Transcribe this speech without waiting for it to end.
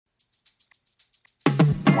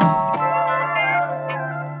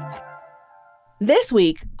This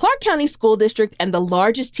week, Clark County School District and the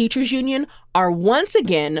largest teachers union are once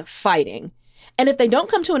again fighting. And if they don't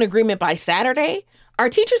come to an agreement by Saturday, our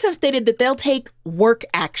teachers have stated that they'll take work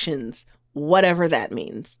actions, whatever that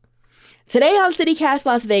means. Today on CityCast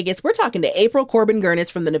Las Vegas, we're talking to April Corbin-Gurnis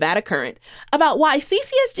from the Nevada Current about why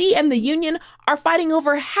CCSD and the union are fighting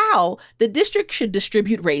over how the district should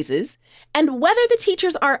distribute raises and whether the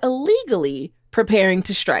teachers are illegally preparing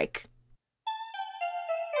to strike.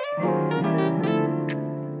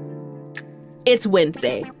 It's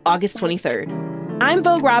Wednesday, August 23rd. I'm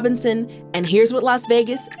Vogue Robinson, and here's what Las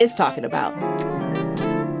Vegas is talking about.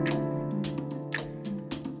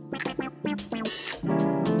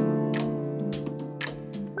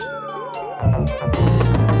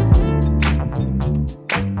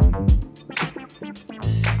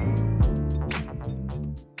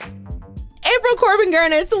 April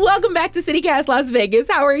Corbin-Gurnis, welcome back to CityCast Las Vegas.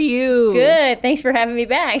 How are you? Good. Thanks for having me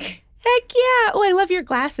back. Heck yeah. Oh, I love your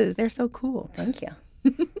glasses. They're so cool. Thank you.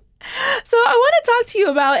 So I want to talk to you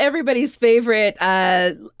about everybody's favorite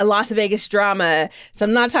Las Vegas drama. So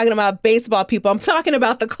I'm not talking about baseball people. I'm talking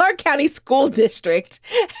about the Clark County School District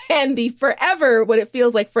and the what it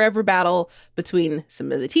feels like forever battle between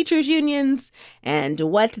some of the teachers' unions and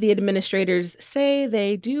what the administrators say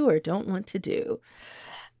they do or don't want to do.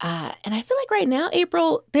 And I feel like right now,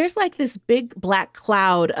 April, there's like this big black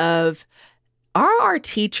cloud of, are our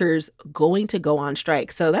teachers going to go on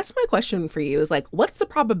strike? So that's my question for you is like, what's the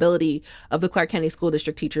probability of the Clark County School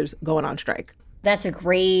District teachers going on strike? That's a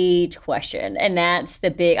great question. And that's the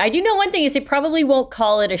big, I do know one thing is they probably won't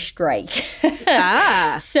call it a strike.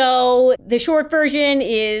 So the short version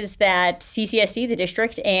is that CCSD, the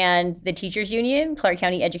district, and the teachers union, Clark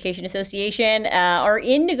County Education Association, are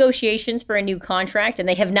in negotiations for a new contract, and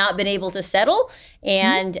they have not been able to settle.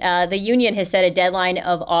 And the union has set a deadline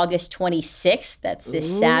of August 26th, that's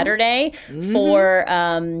this Saturday, for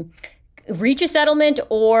reach a settlement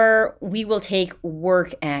or we will take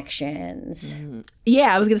work actions.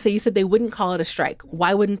 Yeah, I was going to say, you said they wouldn't call it a strike.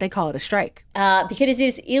 Why wouldn't they call it a strike? Because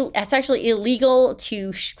it's actually illegal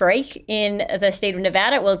to strike in the state of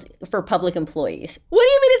Nevada. Well, it's for public employees. What do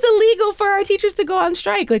you mean it's illegal for our teachers to go on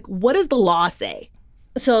strike? Like, what does the law say?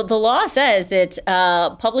 So the law says that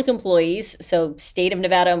public employees, so state of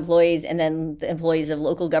Nevada employees, and then the employees of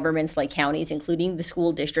local governments like counties, including the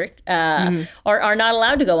school district, are not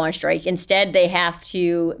allowed to go on strike. Instead, they have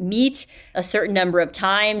to meet a certain number of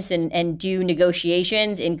times and do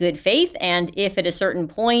negotiations in good faith. And if at a certain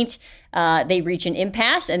point they reach an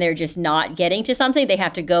impasse and they're just not getting to something, they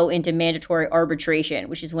have to go into mandatory arbitration,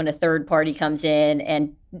 which is when a third party comes in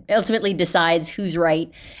and ultimately decides who's right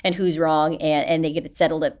and who's wrong, and they get it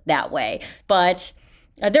settled that way. But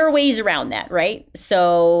there are ways around that, right?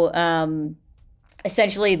 So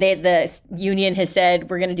essentially, the union has said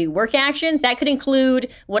we're going to do work actions. That could include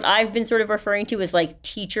what I've been sort of referring to as like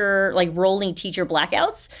rolling teacher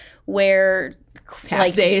blackouts, where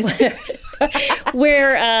half days.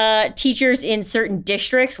 where teachers in certain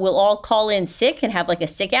districts will all call in sick and have like a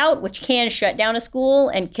sick out, which can shut down a school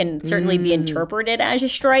and can certainly be interpreted as a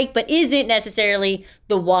strike, but isn't necessarily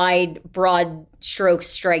the wide, broad stroke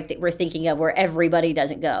strike that we're thinking of where everybody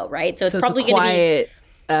doesn't go, right? So it's probably going to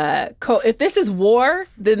be... if this is war,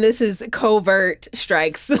 then this is covert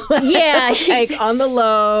strikes. Yeah. Like on the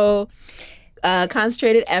low,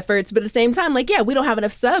 concentrated efforts. But at the same time, like, yeah, we don't have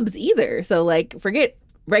enough subs either. So like, forget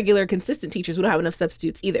regular consistent teachers. We don't have enough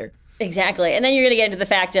substitutes either. Exactly. And then you're going to get into the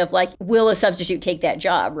fact of like, will a substitute take that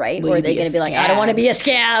job, right? Or are they going to be like, I don't want to be a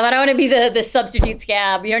scab. I don't want to be the substitute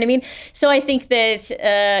scab. You know what I mean? So I think that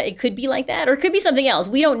it could be like that, or it could be something else.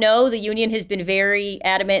 We don't know. The union has been very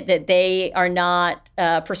adamant that they are not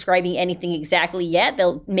prescribing anything exactly yet.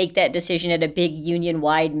 They'll make that decision at a big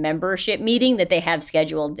union-wide membership meeting that they have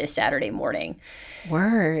scheduled this Saturday morning.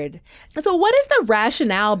 Word. So what is the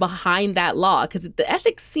rationale behind that law? Because the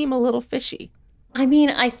ethics seem a little fishy. I mean,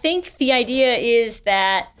 I think the idea is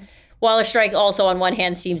that while a strike also on one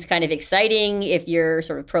hand seems kind of exciting if you're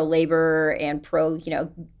sort of pro-labor and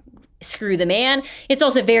screw the man, it's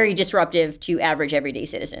also very disruptive to average everyday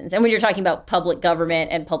citizens. And when you're talking about public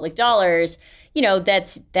government and public dollars,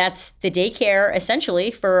 that's the daycare essentially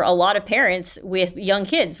for a lot of parents with young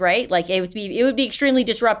kids, right? Like it would be extremely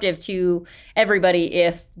disruptive to everybody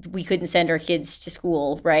if we couldn't send our kids to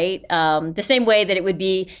school, right? The same way that it would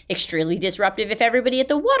be extremely disruptive if everybody at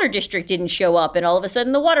the water district didn't show up and all of a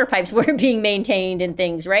sudden the water pipes weren't being maintained and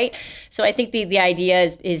things, right? So I think the idea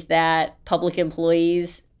is that public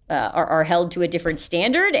employees are held to a different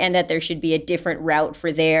standard and that there should be a different route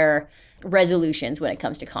for their resolutions when it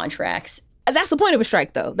comes to contracts. that's the point of a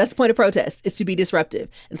strike, though. That's the point of protest, is to be disruptive.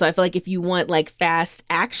 And so I feel like if you want like fast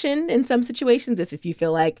action in some situations, if you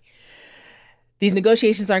feel like these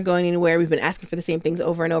negotiations aren't going anywhere, we've been asking for the same things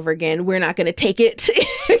over and over again, we're not going to take it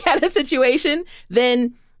kind of situation,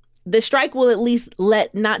 then the strike will at least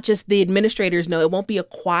let not just the administrators know. It won't be a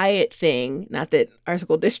quiet thing. Not that our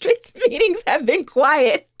school district meetings have been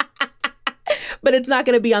quiet, but it's not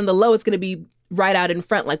going to be on the low. It's going to be right out in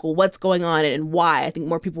front, like, well, what's going on and why? I think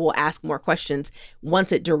more people will ask more questions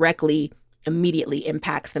once it directly, immediately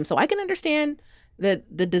impacts them. So I can understand the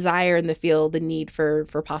desire and the need for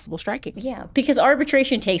possible striking. Yeah, because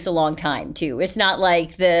arbitration takes a long time, too. It's not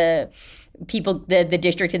like the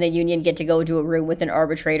district and the union get to go into a room with an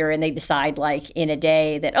arbitrator and they decide like in a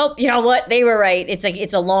day that, oh, you know what, they were right.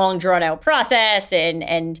 It's a long drawn out process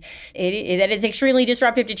and that is extremely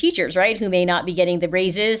disruptive to teachers, right? Who may not be getting the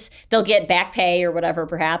raises. They'll get back pay or whatever,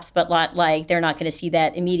 perhaps, but they're not going to see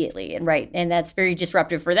that immediately. And that's very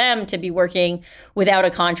disruptive for them to be working without a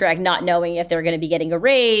contract, not knowing if they're going to be getting a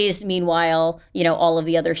raise. Meanwhile, all of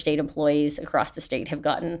the other state employees across the state have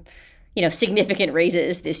gotten significant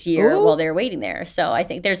raises this year. Ooh. While they're waiting there. So I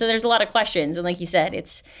think there's a lot of questions. And like you said,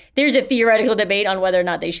 there's a theoretical debate on whether or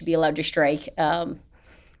not they should be allowed to strike.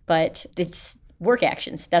 But it's work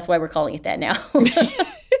actions. That's why we're calling it that now.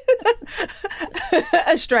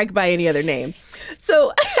 A strike by any other name.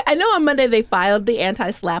 So I know on Monday they filed the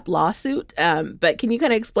anti-SLAPP lawsuit, but can you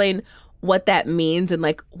kind of explain what that means and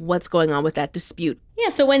like what's going on with that dispute? Yeah,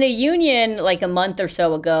 so when the union, like a month or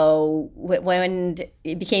so ago, when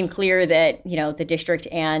it became clear that, the district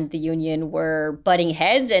and the union were butting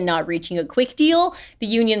heads and not reaching a quick deal, the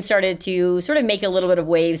union started to sort of make a little bit of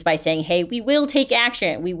waves by saying, hey, we will take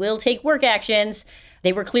action. We will take work actions.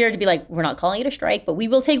 They were clear to be like, we're not calling it a strike, but we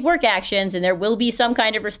will take work actions and there will be some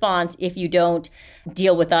kind of response if you don't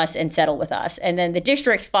deal with us and settle with us. And then the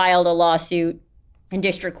district filed a lawsuit in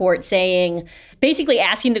district court basically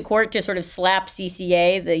asking the court to sort of slap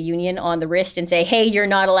CCA, the union, on the wrist and say, hey, you're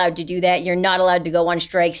not allowed to do that. You're not allowed to go on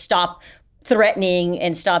strike. Stop threatening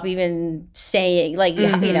and stop even saying,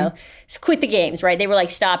 quit the games, right? They were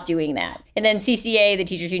like, stop doing that. And then CCA, the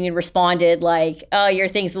teachers union, responded like, oh, your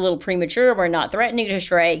thing's a little premature. We're not threatening to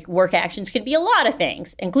strike. Work actions could be a lot of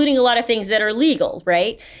things, including a lot of things that are legal,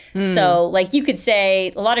 right? So like you could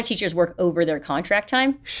say a lot of teachers work over their contract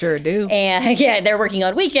time. Sure do. And yeah, they're working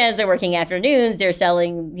on weekends, they're working afternoons, they're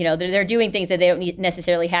selling, they're doing things that they don't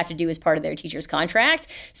necessarily have to do as part of their teacher's contract.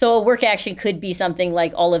 So a work action could be something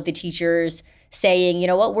like all of the teachers saying, you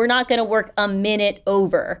know what, we're not going to work a minute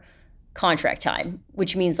over contract time,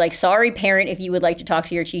 which means like, sorry, parent, if you would like to talk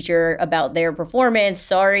to your teacher about their performance,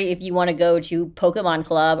 sorry, if you want to go to Pokemon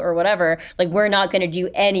Club or whatever, like we're not going to do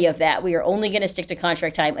any of that. We are only going to stick to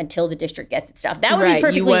contract time until the district gets its stuff. That would be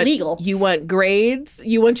perfectly legal. You want grades?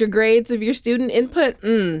 You want your grades of your student input?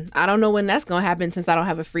 I don't know when that's going to happen since I don't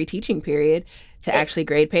have a free teaching period to actually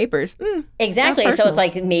grade papers. Exactly. So it's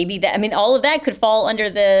like maybe that, all of that could fall under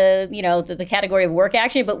the, the category of work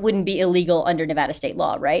action, but wouldn't be illegal under Nevada state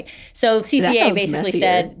law, right? So CCA basically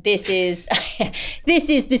said this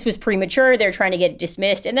was premature. They're trying to get it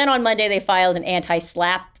dismissed. And then on Monday they filed an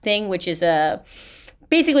anti-SLAPP thing, which is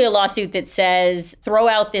basically a lawsuit that says throw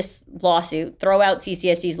out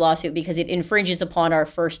CCSD's lawsuit because it infringes upon our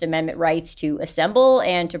First Amendment rights to assemble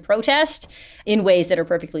and to protest in ways that are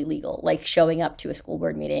perfectly legal, like showing up to a school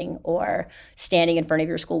board meeting or standing in front of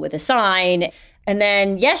your school with a sign. And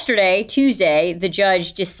then yesterday, Tuesday, the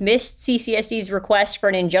judge dismissed CCSD's request for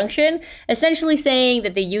an injunction, essentially saying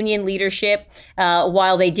that the union leadership,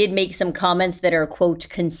 while they did make some comments that are, quote,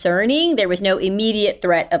 concerning, there was no immediate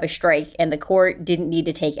threat of a strike, and the court didn't need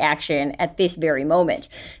to take action at this very moment.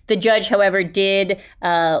 The judge, however, did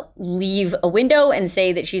leave a window and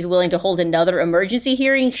say that she's willing to hold another emergency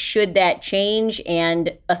hearing should that change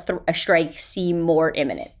and a strike seem more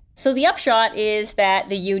imminent. So the upshot is that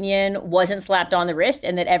the union wasn't slapped on the wrist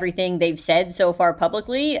and that everything they've said so far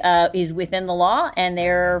publicly is within the law and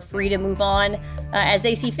they're free to move on as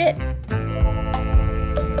they see fit.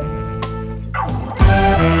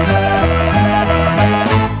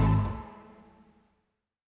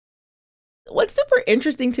 What's super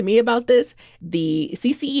interesting to me about this, the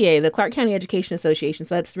CCEA, the Clark County Education Association,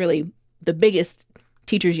 so that's really the biggest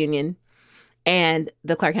teachers union, and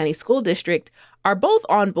the Clark County School District are both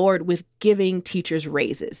on board with giving teachers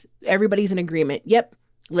raises. Everybody's in agreement. Yep,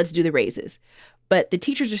 let's do the raises. But the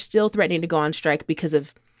teachers are still threatening to go on strike because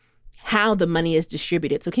of how the money is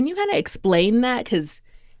distributed. So can you kind of explain that? Because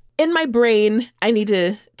in my brain, I need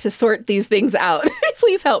to sort these things out.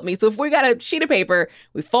 Please help me. So if we got a sheet of paper,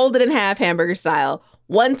 we fold it in half, hamburger style.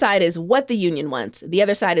 One side is what the union wants. The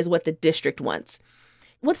other side is what the district wants.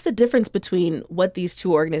 what's the difference between what these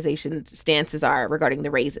two organizations' stances are regarding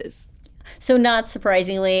the raises? So not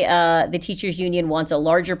surprisingly, the teachers union wants a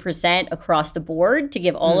larger percent across the board to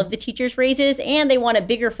give all of the teachers raises, and they want a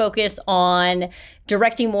bigger focus on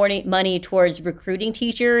directing more money towards recruiting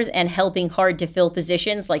teachers and helping hard to fill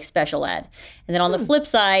positions like special ed. And then on the flip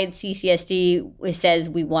side, CCSD says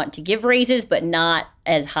we want to give raises, but not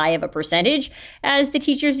as high of a percentage as the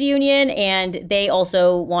teachers union. And they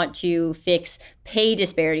also want to fix pay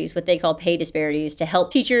disparities, what they call pay disparities, to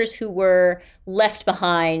help teachers who were left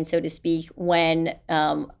behind, so to speak, when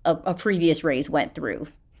a previous raise went through.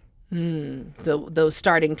 So those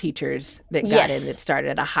starting teachers that got in that started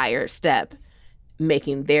at a higher step,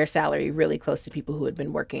 making their salary really close to people who had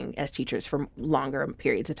been working as teachers for longer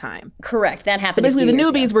periods of time. Correct. That happened. So basically the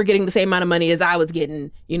newbies were getting the same amount of money as I was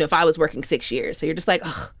getting, if I was working 6 years. So you're just like,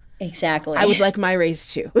 oh, exactly. I would like my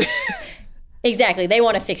raise too. Exactly. They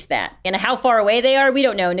want to fix that. And how far away they are, we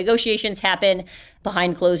don't know. Negotiations happen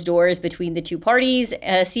behind closed doors between the two parties.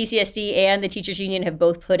 CCSD and the teachers union have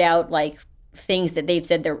both put out things that they've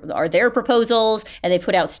said are their proposals, and they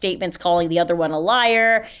put out statements calling the other one a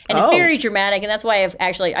liar, and it's very dramatic. And that's why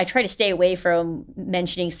I try to stay away from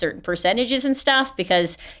mentioning certain percentages and stuff,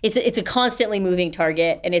 because it's a constantly moving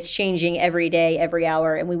target, and it's changing every day, every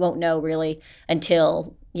hour, and we won't know really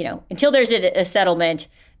until there's a settlement.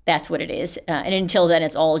 That's what it is, and until then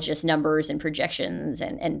it's all just numbers and projections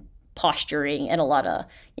and posturing and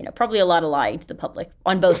probably a lot of lying to the public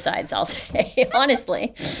on both sides, I'll say,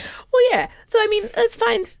 honestly. Well, yeah. So,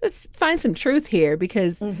 let's find some truth here,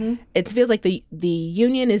 because it feels like the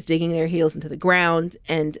union is digging their heels into the ground.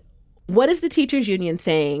 And what is the teachers union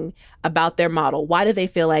saying about their model? Why do they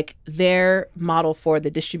feel like their model for the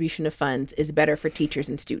distribution of funds is better for teachers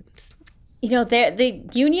and students? The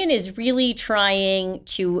union is really trying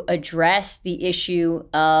to address the issue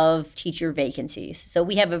of teacher vacancies. So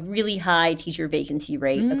we have a really high teacher vacancy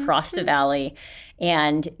rate across the valley.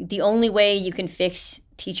 And the only way you can fix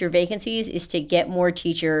teacher vacancies is to get more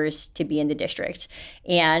teachers to be in the district.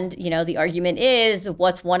 And, the argument is,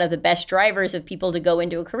 what's one of the best drivers of people to go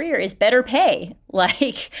into a career is better pay.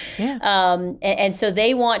 And so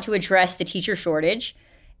they want to address the teacher shortage.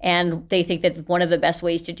 And they think that one of the best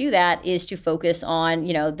ways to do that is to focus on,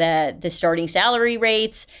 the starting salary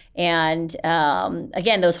rates and,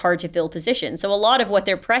 again, those hard to fill positions. So a lot of what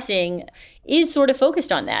they're pressing is sort of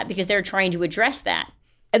focused on that, because they're trying to address that.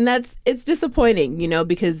 And it's disappointing,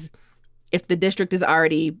 because if the district is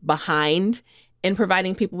already behind in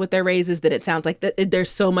providing people with their raises, then it sounds like there's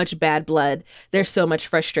so much bad blood. There's so much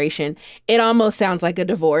frustration. It almost sounds like a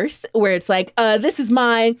divorce, where it's like, this is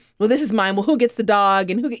mine. Well, this is mine. Well, who gets the dog?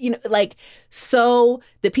 And who, so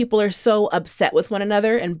that people are so upset with one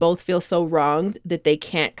another and both feel so wronged that they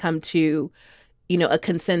can't come to, a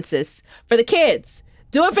consensus for the kids.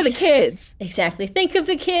 Do it for the kids. Exactly. Think of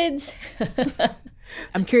the kids.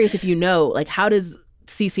 I'm curious if how does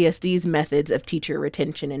CCSD's methods of teacher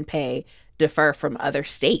retention and pay differ from other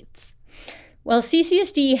states? Well,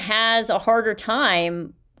 CCSD has a harder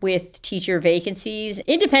time with teacher vacancies,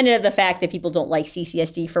 independent of the fact that people don't like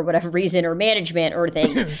CCSD for whatever reason, or management or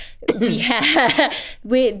things.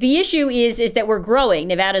 The issue is that we're growing.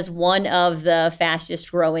 Nevada's one of the fastest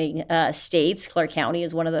growing states. Clark County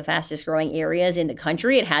is one of the fastest growing areas in the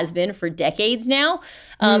country. It has been for decades now.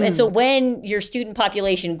 And so when your student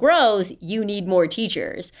population grows, you need more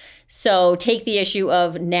teachers. So take the issue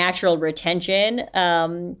of natural retention,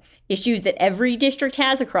 issues that every district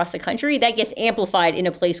has across the country, that gets amplified in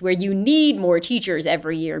a place where you need more teachers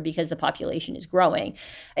every year because the population is growing.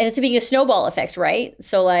 And it's being a snowball effect, right?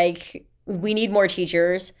 So we need more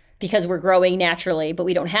teachers because we're growing naturally, but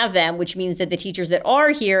we don't have them, which means that the teachers that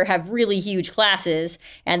are here have really huge classes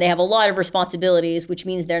and they have a lot of responsibilities, which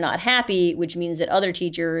means they're not happy, which means that other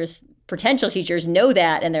teachers, potential teachers, know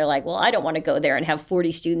that, and they're like, well, I don't want to go there and have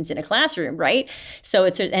 40 students in a classroom, right? So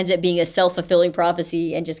it ends up being a self-fulfilling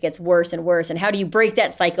prophecy and just gets worse and worse. And how do you break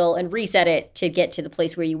that cycle and reset it to get to the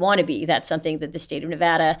place where you want to be? That's something that the state of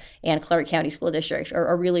Nevada and Clark County School District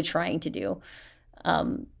are really trying to do.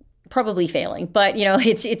 Probably failing, but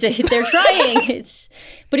they're trying.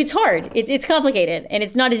 But it's hard. It's complicated, and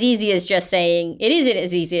it's not as easy as just saying. It isn't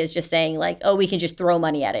as easy as just saying we can just throw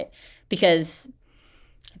money at it, because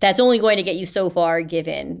that's only going to get you so far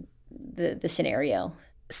given the scenario.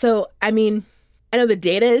 So, I know the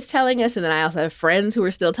data is telling us, and then I also have friends who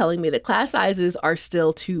are still telling me that class sizes are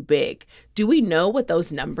still too big. Do we know what those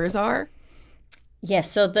numbers are?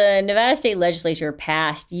 Yes, so the Nevada State Legislature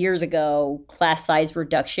passed years ago class size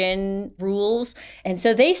reduction rules. And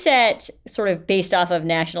so they set, sort of based off of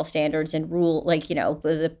national standards and rule, like,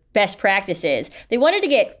 the best practices. They wanted to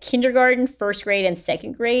get kindergarten, first grade, and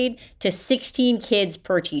second grade to 16 kids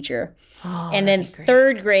per teacher. Oh, and then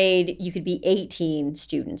third grade, you could be 18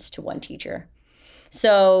 students to one teacher.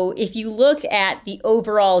 So if you look at the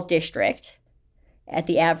overall district, at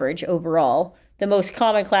the average overall, the most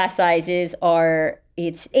common class sizes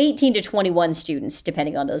it's 18 to 21 students,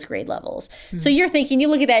 depending on those grade levels. Mm-hmm. So you're thinking, you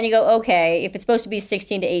look at that and you go, okay, if it's supposed to be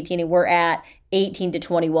 16 to 18 and we're at 18 to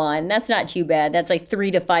 21, that's not too bad. That's like 3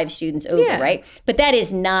 to 5 students over, right? But that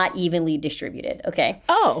is not evenly distributed, okay?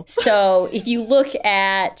 Oh. So if you look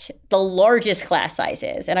at the largest class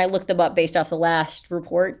sizes, and I looked them up based off the last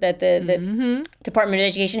report that the Department of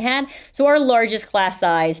Education had. So our largest class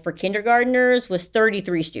size for kindergartners was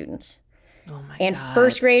 33 students. Oh my and God.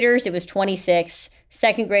 First graders, it was 26.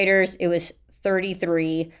 Second graders, it was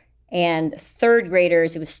 33. And third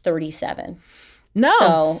graders, it was 37. No.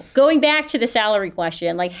 So going back to the salary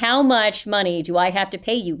question, like how much money do I have to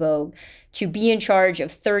pay you, Vogue, to be in charge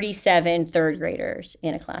of 37 third graders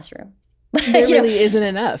in a classroom? There really isn't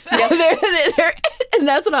enough. And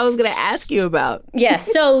that's what I was going to ask you about. Yeah.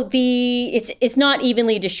 So it's not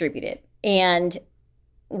evenly distributed. And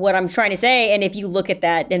what I'm trying to say, and if you look at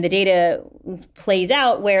that and the data plays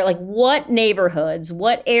out where, like, what neighborhoods,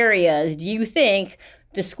 what areas do you think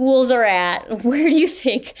the schools are at? Where do you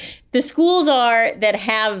think the schools are that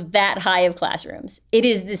have that high of classrooms? It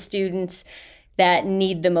is the students that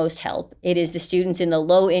need the most help. It is the students in the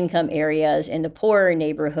low income areas, in the poorer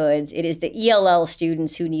neighborhoods. It is the ELL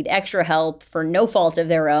students who need extra help for no fault of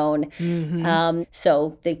their own. Mm-hmm.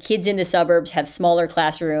 So the kids in the suburbs have smaller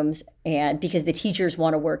classrooms, and because the teachers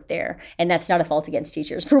want to work there. And that's not a fault against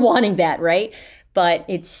teachers for wanting that, right? But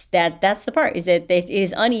that's the part, is that it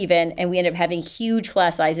is uneven, and we end up having huge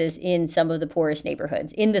class sizes in some of the poorest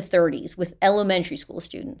neighborhoods, in the 30s, with elementary school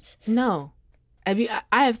students. No. I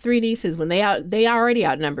have 3 nieces. When they already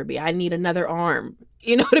outnumber me. I need another arm,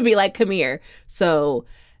 to be like, come here. So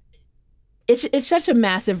it's such a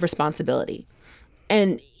massive responsibility.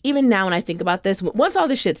 And even now when I think about this, once all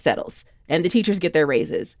this shit settles and the teachers get their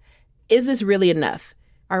raises, is this really enough?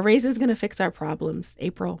 Are raises going to fix our problems,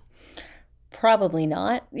 April? Probably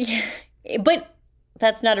not. But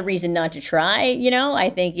that's not a reason not to try, I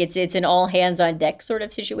think it's an all hands on deck sort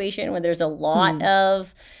of situation where there's a lot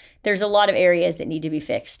of areas that need to be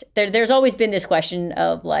fixed. There's always been this question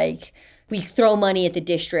of, like, we throw money at the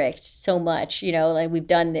district so much, like we've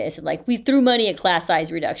done this, and like we threw money at class size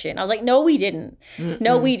reduction. I was like, no, we didn't. Mm-mm.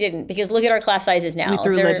 No, we didn't, because look at our class sizes now. We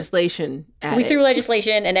threw legislation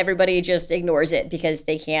and everybody just ignores it because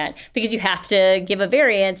they can't, because you have to give a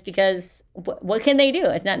variance, because what can they do?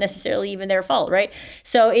 It's not necessarily even their fault, right?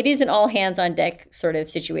 So it is an all hands on deck sort of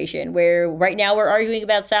situation where right now we're arguing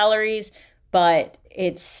about salaries, but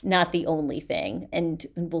it's not the only thing. And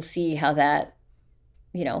we'll see how that,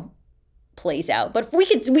 plays out. But we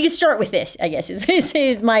could start with this, I guess,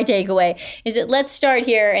 is my takeaway, is that let's start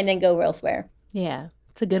here and then go elsewhere. Yeah,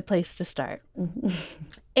 it's a good place to start.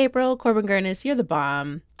 April Corbin-Gurnis, you're the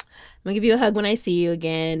bomb. I'm going to give you a hug when I see you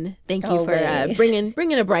again. Thank you for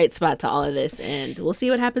bringing a bright spot to all of this. And we'll see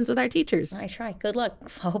what happens with our teachers. I try. Good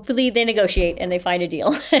luck. Hopefully they negotiate and they find a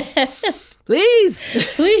deal. Please.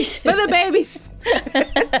 Please. For the babies.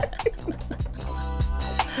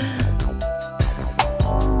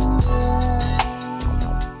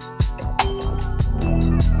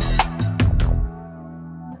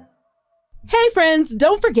 Hey friends,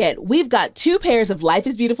 don't forget, we've got 2 pairs of Life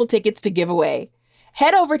is Beautiful tickets to give away.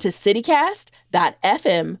 Head over to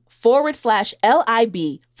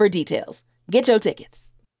citycast.fm/LIB for details. Get your tickets.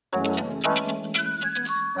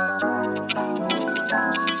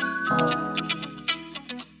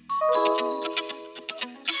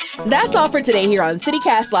 That's all for today here on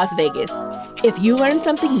CityCast Las Vegas. If you learned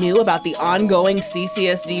something new about the ongoing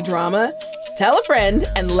CCSD drama, tell a friend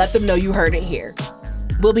and let them know you heard it here.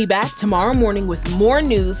 We'll be back tomorrow morning with more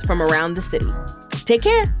news from around the city. Take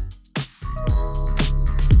care.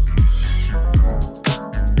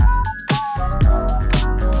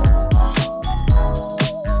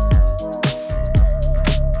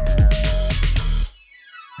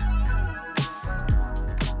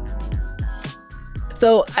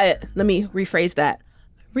 So let me rephrase that.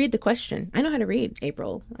 Read the question. I know how to read,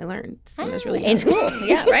 April. I learned. So that's really in school.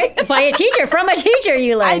 Yeah, right? By a teacher. From a teacher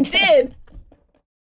you learned. I did.